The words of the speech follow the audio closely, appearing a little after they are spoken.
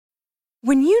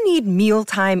When you need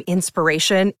mealtime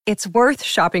inspiration, it's worth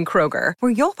shopping Kroger,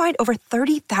 where you'll find over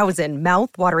 30,000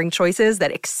 mouth-watering choices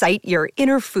that excite your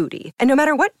inner foodie. And no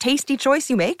matter what tasty choice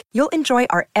you make, you'll enjoy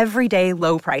our everyday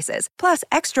low prices, plus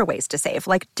extra ways to save,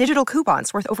 like digital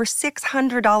coupons worth over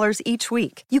 $600 each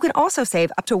week. You can also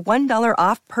save up to $1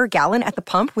 off per gallon at the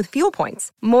pump with fuel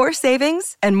points. More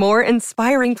savings and more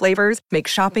inspiring flavors make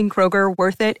shopping Kroger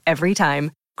worth it every time.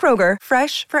 Kroger,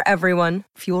 fresh for everyone.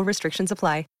 Fuel restrictions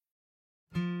apply.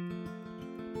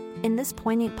 In this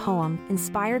poignant poem,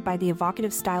 inspired by the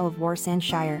evocative style of Warsan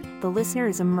Shire, the listener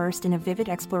is immersed in a vivid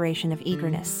exploration of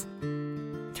eagerness.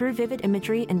 Through vivid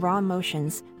imagery and raw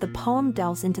emotions, the poem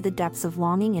delves into the depths of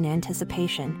longing and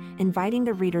anticipation, inviting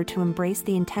the reader to embrace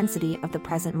the intensity of the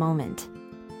present moment.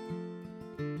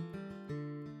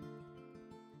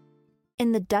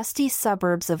 In the dusty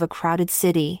suburbs of a crowded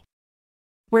city,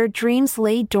 where dreams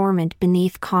lay dormant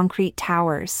beneath concrete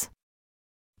towers,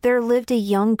 there lived a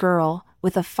young girl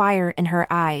with a fire in her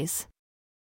eyes,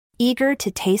 eager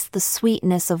to taste the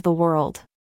sweetness of the world.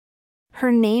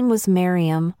 Her name was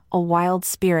Mariam, a wild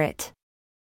spirit,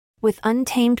 with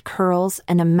untamed curls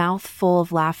and a mouth full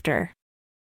of laughter.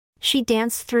 She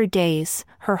danced through days,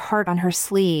 her heart on her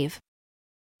sleeve,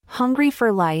 hungry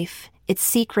for life, its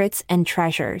secrets and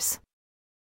treasures.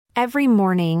 Every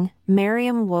morning,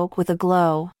 Mariam woke with a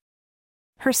glow,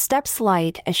 her steps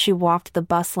light as she walked the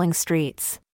bustling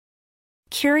streets.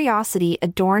 Curiosity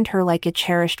adorned her like a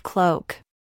cherished cloak,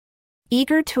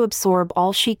 eager to absorb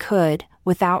all she could,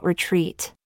 without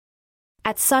retreat.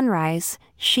 At sunrise,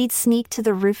 she'd sneak to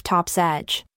the rooftop's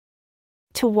edge,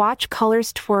 to watch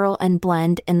colors twirl and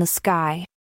blend in the sky.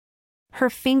 Her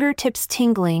fingertips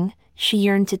tingling, she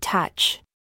yearned to touch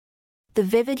the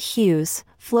vivid hues,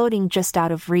 floating just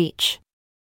out of reach.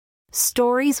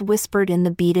 Stories whispered in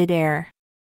the beaded air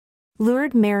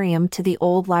lured Mariam to the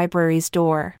old library's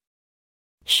door.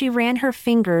 She ran her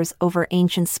fingers over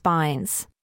ancient spines,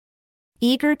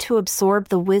 eager to absorb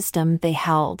the wisdom they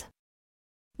held.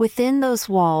 Within those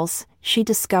walls, she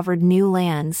discovered new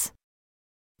lands,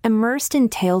 immersed in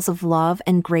tales of love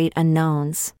and great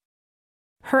unknowns.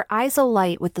 Her eyes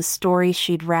alight with the stories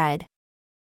she'd read,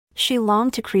 she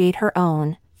longed to create her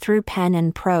own, through pen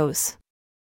and prose.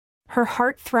 Her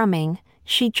heart thrumming,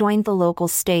 she joined the local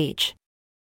stage,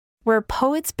 where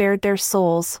poets bared their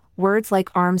souls, words like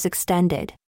arms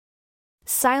extended.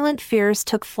 Silent fears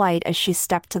took flight as she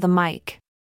stepped to the mic.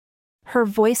 Her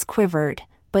voice quivered,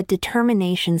 but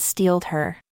determination steeled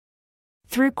her.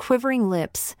 Through quivering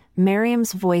lips,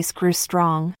 Mariam's voice grew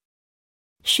strong.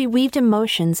 She weaved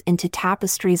emotions into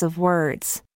tapestries of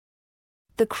words.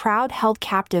 The crowd held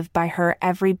captive by her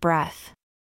every breath,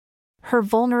 her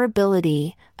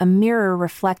vulnerability, a mirror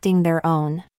reflecting their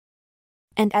own.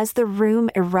 And as the room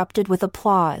erupted with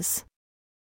applause,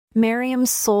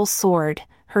 Mariam's soul soared,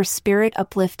 her spirit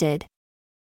uplifted.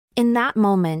 In that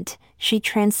moment, she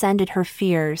transcended her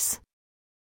fears,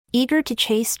 eager to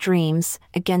chase dreams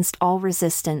against all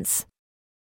resistance.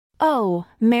 Oh,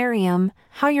 Mariam,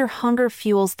 how your hunger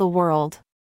fuels the world.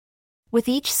 With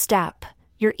each step,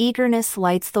 your eagerness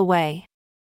lights the way.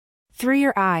 Through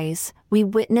your eyes, we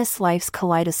witness life's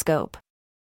kaleidoscope,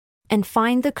 and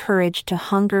find the courage to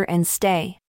hunger and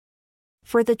stay.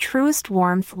 For the truest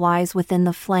warmth lies within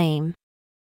the flame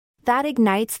that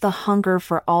ignites the hunger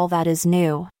for all that is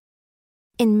new.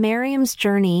 In Mariam's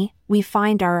journey, we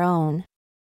find our own,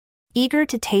 eager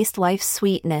to taste life's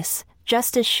sweetness,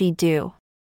 just as she do.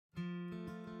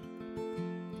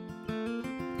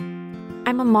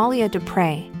 I'm Amalia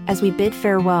Dupre. As we bid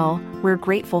farewell, we're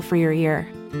grateful for your ear.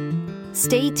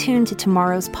 Stay tuned to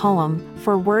tomorrow's poem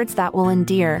for words that will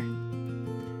endear.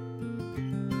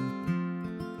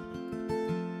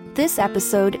 This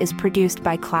episode is produced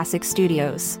by Classic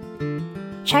Studios.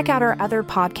 Check out our other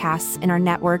podcasts in our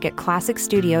network at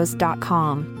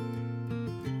classicstudios.com.